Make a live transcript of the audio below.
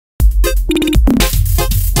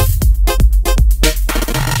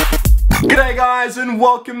guys, and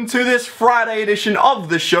welcome to this Friday edition of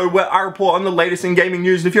the show where I report on the latest in gaming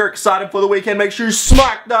news. And if you're excited for the weekend, make sure you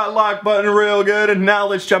smack that like button real good. And now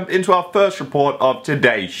let's jump into our first report of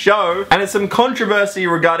today's show. And it's some controversy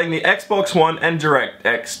regarding the Xbox One and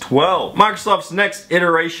DirectX 12. Microsoft's next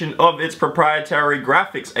iteration of its proprietary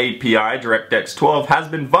graphics API, DirectX 12, has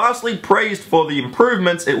been vastly praised for the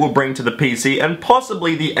improvements it will bring to the PC and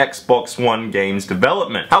possibly the Xbox One games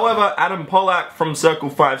development. However, Adam Pollack from Circle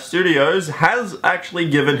 5 Studios has actually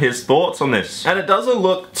given his thoughts on this, and it doesn't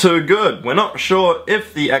look too good. We're not sure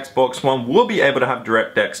if the Xbox One will be able to have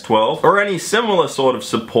DirectX 12 or any similar sort of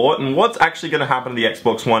support, and what's actually going to happen to the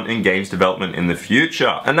Xbox One in games development in the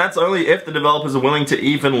future. And that's only if the developers are willing to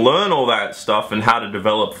even learn all that stuff and how to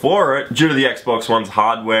develop for it, due to the Xbox One's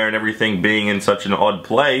hardware and everything being in such an odd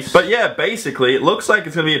place. But yeah, basically it looks like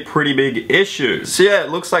it's going to be a pretty big issue. So yeah,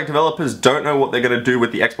 it looks like developers don't know what they're going to do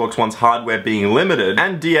with the Xbox One's hardware being limited,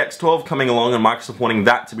 and DX12 coming along and Microsoft wanting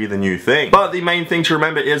that to be the new thing. But the main thing to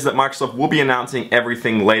remember is that Microsoft will be announcing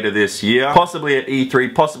everything later this year, possibly at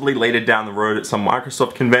E3, possibly later down the road at some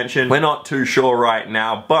Microsoft convention. We're not too sure right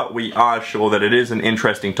now, but we are sure that it is an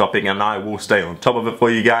interesting topic and I will stay on top of it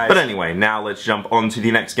for you guys. But anyway, now let's jump on to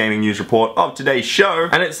the next gaming news report of today's show,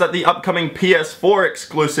 and it's that the upcoming PS4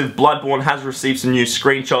 exclusive Bloodborne has received some new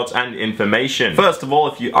screenshots and information. First of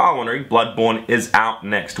all, if you are wondering, Bloodborne is out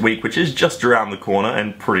next week, which is just around the corner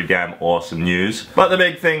and pretty damn awesome news. But the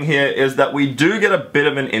big thing here is that we do get a bit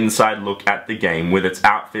of an inside look at the game with its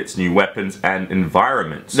outfits, new weapons, and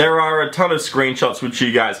environments. There are a ton of screenshots which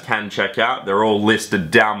you guys can check out. They're all listed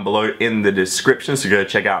down below in the description, so go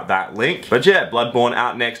check out that link. But yeah, Bloodborne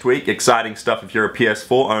out next week. Exciting stuff if you're a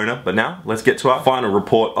PS4 owner. But now, let's get to our final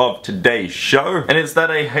report of today's show, and it's that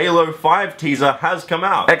a Halo 5 teaser has come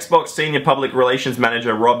out. Xbox Senior Public Relations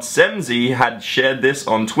Manager Rob Semsey had shared this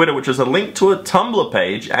on Twitter, which was a link to a Tumblr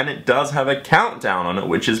page, and it does have a countdown on it,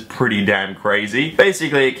 which is pretty damn crazy.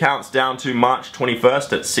 Basically, it counts down to March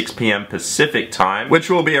 21st at 6 PM Pacific time, which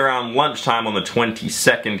will be around lunchtime on the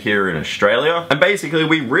 22nd here in Australia. And basically,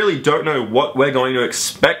 we really don't know what we're going to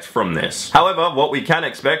expect from this. However, what we can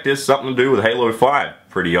expect is something to do with Halo 5.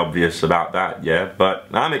 Pretty obvious about that, yeah, but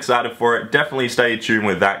I'm excited for it. Definitely stay tuned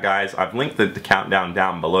with that, guys. I've linked the countdown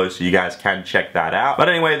down below so you guys can check that out. But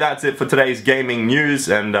anyway, that's it for today's gaming news,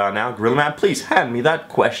 and now, Gorilla Man, please hand me that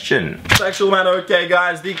question. Sexual Man, okay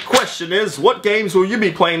guys, the question is, what games will you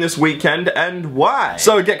be playing this weekend and why?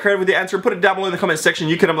 So get creative with the answer and put it down below in the comment section.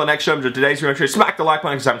 You can have the next show. Today's video, smack the like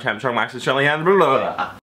button because I'm ChampChong, Max, and blah, blah,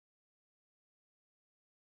 blah.